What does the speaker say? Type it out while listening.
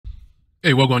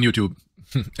Hey, welcome on YouTube.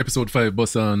 Episode 5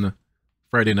 bus on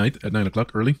Friday night at 9 o'clock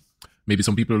early. Maybe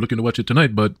some people are looking to watch it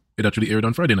tonight, but it actually aired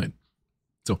on Friday night.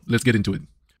 So let's get into it.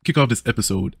 Kick off this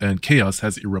episode, and chaos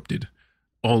has erupted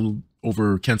all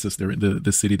over Kansas. They're in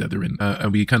the city that they're in.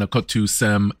 And we kind of cut to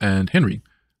Sam and Henry,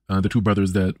 the two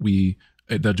brothers that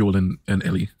Joel and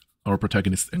Ellie, our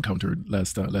protagonists, encountered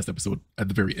last episode at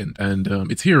the very end. And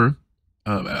it's here.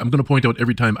 I'm going to point out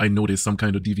every time I notice some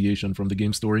kind of deviation from the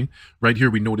game story. Right here,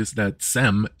 we notice that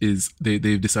Sam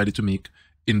they've decided to make,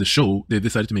 in the show, they've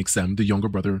decided to make Sam, the younger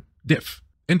brother, deaf.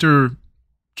 Enter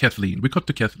Kathleen. We cut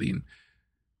to Kathleen.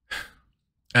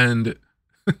 And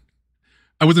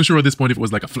I wasn't sure at this point if it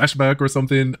was like a flashback or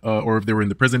something, or if they were in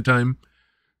the present time.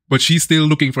 But she's still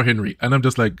looking for Henry. And I'm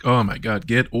just like, oh my God,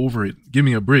 get over it. Give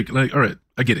me a break. Like, all right,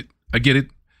 I get it.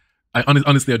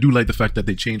 Honestly, I do like the fact that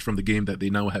they changed from the game, that they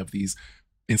now have these,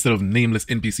 instead of nameless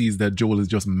NPCs that Joel is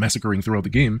just massacring throughout the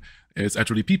game, it's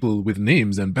actually people with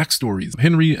names and backstories.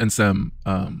 Henry and Sam,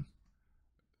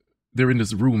 they're in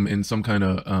this room in some kind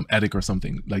of attic or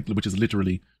something, like, which is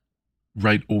literally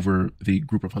right over the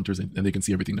group of hunters, and they can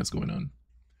see everything that's going on.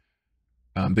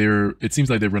 It seems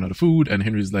like they've run out of food, and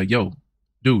Henry's like, yo,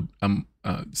 dude,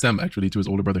 Sam actually, to his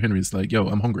older brother Henry, is like, yo,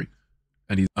 I'm hungry.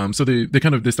 And he's so they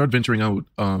start venturing out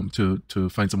to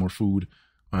find some more food,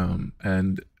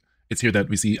 and it's here that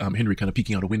we see Henry kind of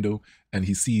peeking out a window, and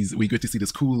we get to see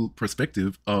this cool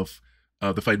perspective of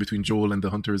the fight between Joel and the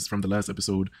hunters from the last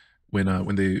episode,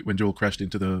 when Joel crashed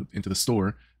into the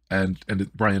store, and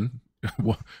Brian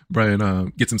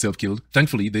gets himself killed.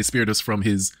 Thankfully, they spared us from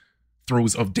his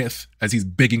throes of death as he's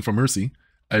begging for mercy.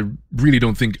 I really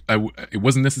don't think it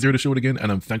wasn't necessary to show it again,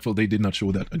 and I'm thankful they did not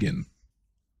show that again.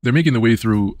 They're making their way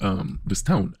through this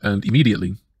town, and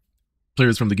immediately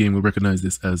players from the game will recognize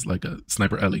this as like a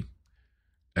sniper alley.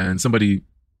 And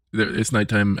it's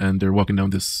nighttime, and they're walking down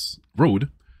this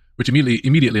road, which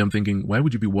immediately I'm thinking, why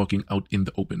would you be walking out in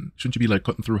the open? Shouldn't you be like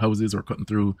cutting through houses or cutting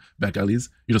through back alleys?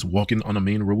 You're just walking on a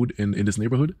main road in this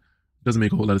neighborhood. It doesn't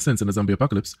make a whole lot of sense in a zombie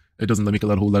apocalypse. It doesn't make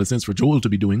a whole lot of sense for Joel to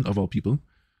be doing, of all people.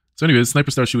 So anyways,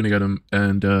 sniper starts shooting at him,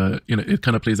 and it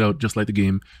kind of plays out just like the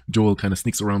game. Joel kind of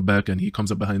sneaks around back, and he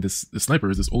comes up behind this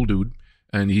sniper, this old dude,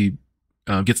 and he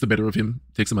gets the better of him,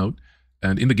 takes him out.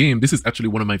 And in the game, this is actually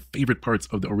one of my favorite parts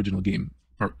of the original game,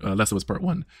 Last of Us Part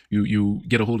 1. You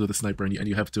get a hold of the sniper, and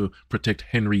you have to protect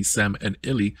Henry, Sam, and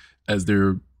Ellie as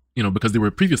they're, because they were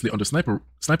previously under sniper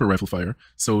rifle fire.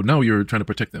 So now you're trying to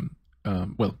protect them.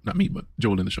 Well, not me, but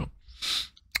Joel in the show.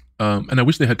 And I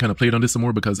wish they had kind of played on this some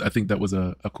more, because I think that was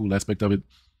a cool aspect of it.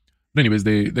 But anyways,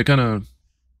 they kind of,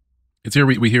 it's here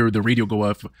we hear the radio go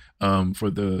off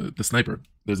for the sniper.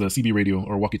 There's a CB radio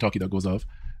or walkie-talkie that goes off,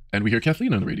 and we hear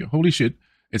Kathleen on the radio. Holy shit,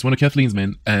 it's one of Kathleen's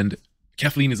men, and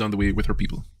Kathleen is on the way with her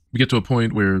people. We get to a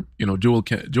point where, Joel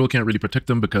can't really protect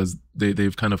them, because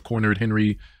they've kind of cornered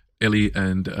Henry, Ellie,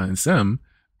 and Sam,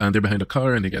 and they're behind a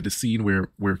car, and they got this scene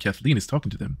where Kathleen is talking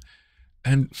to them.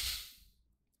 And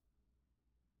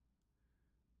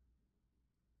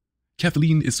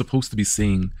Kathleen is supposed to be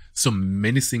saying some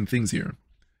menacing things here.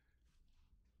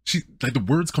 She, like, the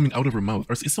words coming out of her mouth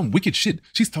it's some wicked shit.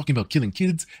 She's talking about killing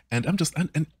kids, and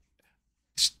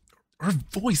her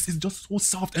voice is just so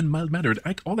soft and mild-mannered.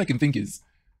 All I can think is,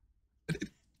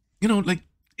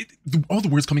 all the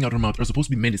words coming out of her mouth are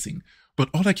supposed to be menacing, but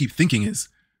all I keep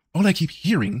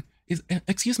hearing is,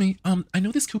 excuse me, I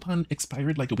know this coupon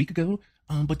expired like a week ago,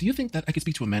 but do you think that I could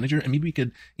speak to a manager, and maybe we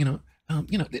could,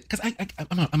 because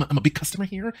I'm a big customer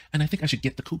here, and I think I should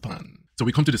get the coupon. So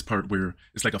we come to this part where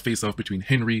it's like a face-off between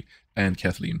Henry and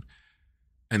Kathleen.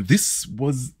 And this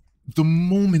was the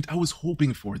moment I was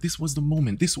hoping for. This was the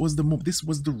moment. This was the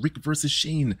Rick versus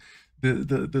Shane. The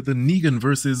Negan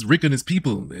versus Rick and his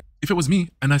people. If it was me,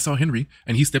 and I saw Henry,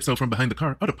 and he steps out from behind the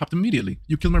car, I'd have popped him immediately.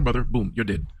 You killed my brother, boom, you're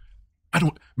dead.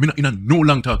 I'm not no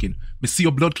long talking. Me see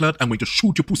your blood clot, I'm going to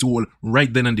shoot your pussy hole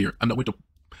right then and there. I'm not going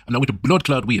to blood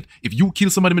clot wait. If you kill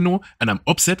somebody me know, and I'm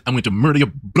upset, I'm going to murder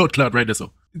your blood clot right there.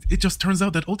 So it just turns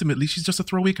out that ultimately she's just a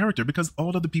throwaway character, because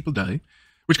all of the people die,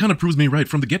 which kind of proves me right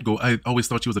from the get-go. I always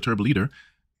thought she was a terrible leader.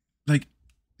 Like,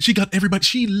 she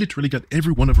literally got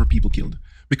every one of her people killed.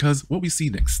 Because what we see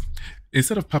next,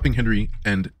 instead of popping Henry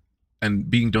and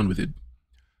being done with it,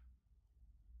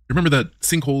 remember that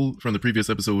sinkhole from the previous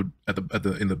episode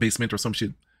in the basement or some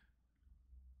shit?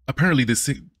 Apparently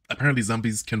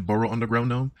zombies can burrow underground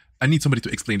now. I need somebody to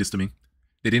explain this to me.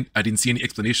 I didn't see any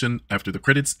explanation after the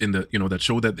credits in the that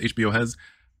show that HBO has.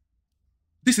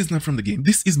 This is not from the game.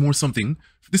 This is more something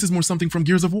from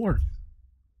Gears of War.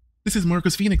 This is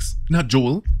Marcus Phoenix, not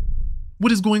Joel.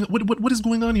 What is going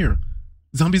on here?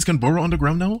 Zombies can burrow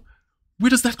underground now? Where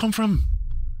does that come from?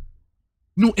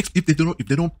 No, if they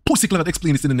don't pussyclad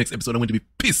explain this in the next episode, I'm going to be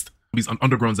pissed. These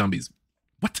underground zombies.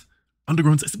 What?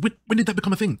 Underground? When did that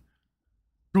become a thing?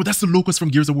 Bro, that's the locust from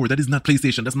Gears of War. That is not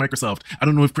PlayStation. That's Microsoft. I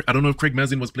don't know if Craig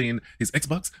Mazin was playing his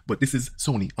Xbox, but this is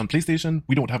Sony. On PlayStation,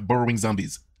 we don't have burrowing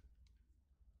zombies.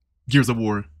 Gears of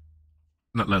War,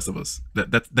 not Last of Us.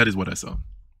 That is what I saw.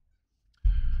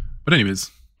 But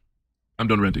anyways, I'm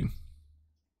done ranting.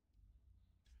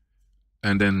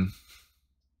 And then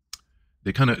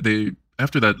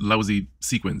after that lousy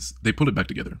sequence, they pull it back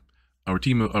together. Our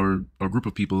team, our group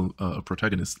of people,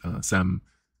 protagonists, Sam,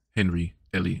 Henry,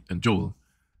 Ellie, and Joel.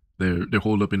 They're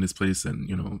holed up in this place, and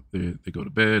you know they go to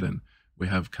bed, and we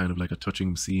have kind of like a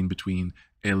touching scene between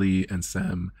Ellie and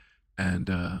Sam,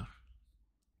 and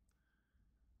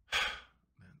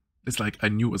it's like I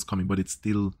knew it was coming, but it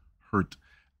still hurt.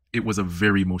 It was a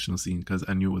very emotional scene because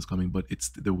I knew it was coming, but it's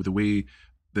the way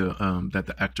that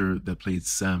the actor that played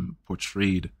Sam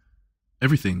portrayed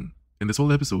everything in this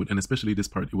whole episode, and especially this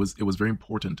part. It was very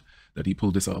important that he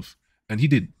pulled this off, and he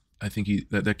did. I think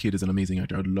that kid is an amazing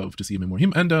actor. I'd love to see him in more.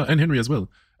 Him and Henry as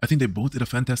well. I think they both did a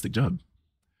fantastic job.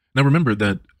 Now remember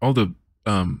that all the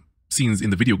scenes in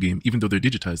the video game, even though they're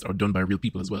digitized, are done by real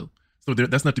people as well. So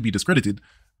that's not to be discredited,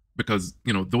 because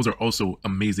you know those are also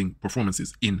amazing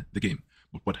performances in the game.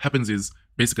 But what happens is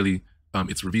basically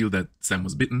it's revealed that Sam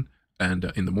was bitten,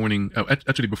 and in the morning,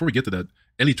 actually before we get to that,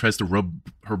 Ellie tries to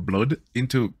rub her blood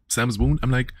into Sam's wound.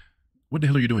 I'm like, what the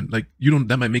hell are you doing? Like,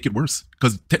 that might make it worse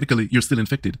because technically you're still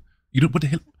infected. What the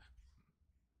hell?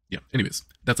 Yeah, anyways,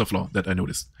 that's a flaw that I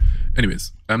noticed.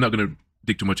 Anyways, I'm not going to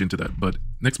dig too much into that, but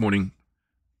next morning,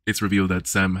 it's revealed that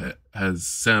Sam,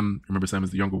 remember Sam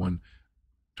is the younger one,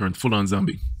 turned full-on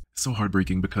zombie. It's so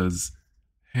heartbreaking because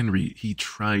Henry, he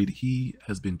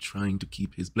has been trying to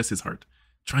keep bless his heart,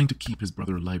 trying to keep his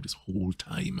brother alive this whole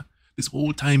time. This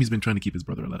whole time he's been trying to keep his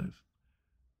brother alive.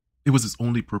 It was his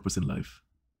only purpose in life.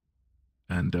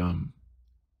 And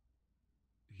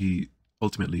he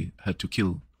ultimately had to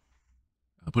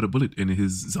put a bullet in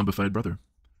his zombified brother.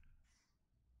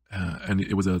 And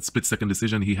it was a split-second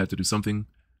decision. He had to do something,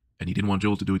 and he didn't want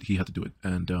Joel to do it. He had to do it.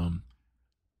 And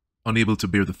unable to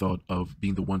bear the thought of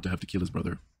being the one to have to kill his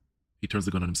brother, he turns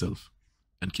the gun on himself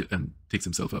and takes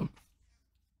himself out.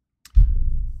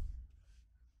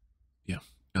 Yeah,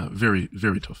 very,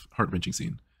 very tough, heart-wrenching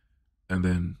scene. And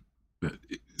then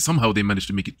somehow they managed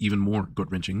to make it even more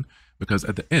gut-wrenching, because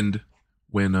at the end,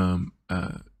 when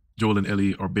Joel and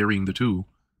Ellie are burying the two,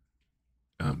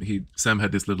 Sam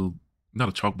had this little, not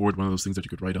a chalkboard, one of those things that you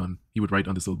could write on. He would write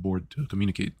on this little board to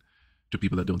communicate to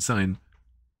people that don't sign.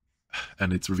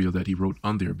 And it's revealed that he wrote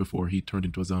on there before he turned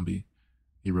into a zombie.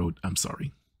 He wrote, "I'm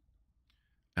sorry."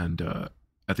 And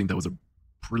I think that was a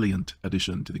brilliant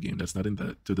addition to the game. That's not in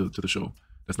to the show.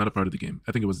 That's not a part of the game.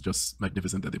 I think it was just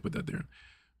magnificent that they put that there.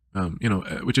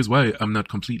 Which is why I'm not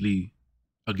completely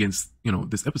against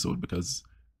this episode, because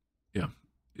yeah,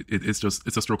 it's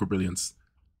a stroke of brilliance.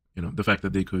 The fact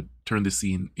that they could turn this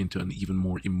scene into an even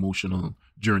more emotional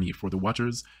journey for the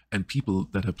watchers and people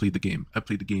that have played the game. I've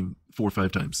played the game 4 or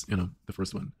 5 times, the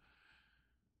first one.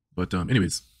 But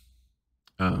anyways,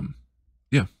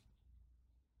 yeah.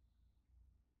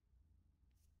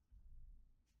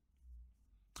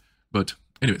 But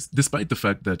anyways, despite the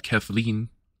fact that Kathleen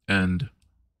and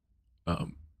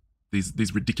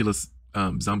these ridiculous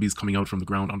zombies coming out from the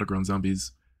ground, underground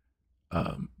zombies,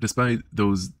 despite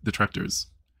those detractors,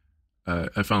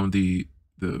 I found the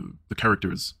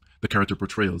character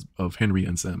portrayals of Henry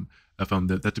and Sam, I found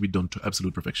that to be done to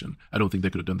absolute perfection. I don't think they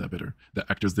could have done that better. The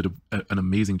actors did an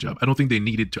amazing job. I don't think they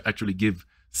needed to actually give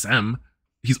Sam,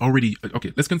 he's already,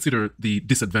 okay, let's consider the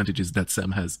disadvantages that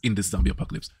Sam has in this zombie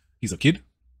apocalypse. He's a kid.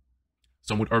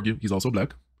 Some would argue he's also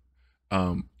black.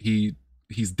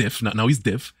 He's deaf, now he's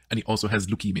deaf, and he also has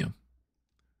leukemia.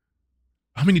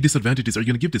 How many disadvantages are you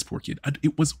going to give this poor kid?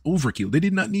 It was overkill. They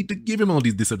did not need to give him all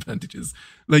these disadvantages.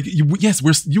 Like, yes,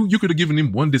 you could have given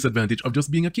him one disadvantage of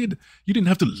just being a kid. You didn't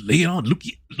have to lay on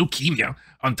leukemia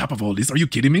on top of all this. Are you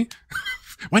kidding me?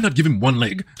 Why not give him one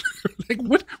leg? Like,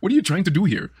 what are you trying to do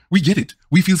here? We get it.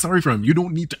 We feel sorry for him. You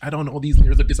don't need to add on all these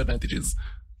layers of disadvantages.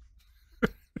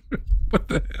 What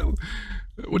the hell?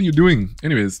 What are you doing?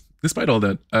 Anyways, despite all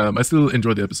that, I still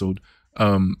enjoyed the episode.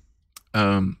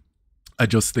 I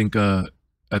just think,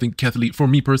 I think Kathleen, for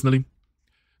me personally,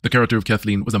 the character of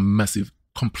Kathleen was a massive,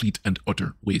 complete and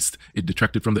utter waste. It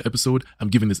detracted from the episode. I'm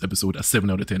giving this episode a 7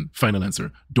 out of 10. Final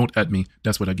answer. Don't at me.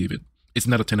 That's what I gave it. It's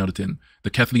not a 10 out of 10. The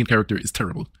Kathleen character is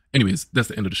terrible. Anyways, that's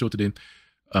the end of the show today.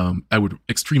 I would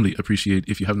extremely appreciate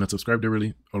if you have not subscribed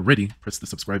already, press the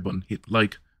subscribe button, hit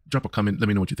like, drop a comment, let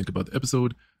me know what you think about the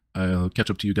episode. I'll catch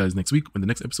up to you guys next week when the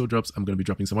next episode drops. I'm going to be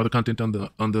dropping some other content on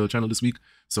the channel this week,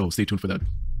 so stay tuned for that.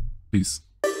 Peace.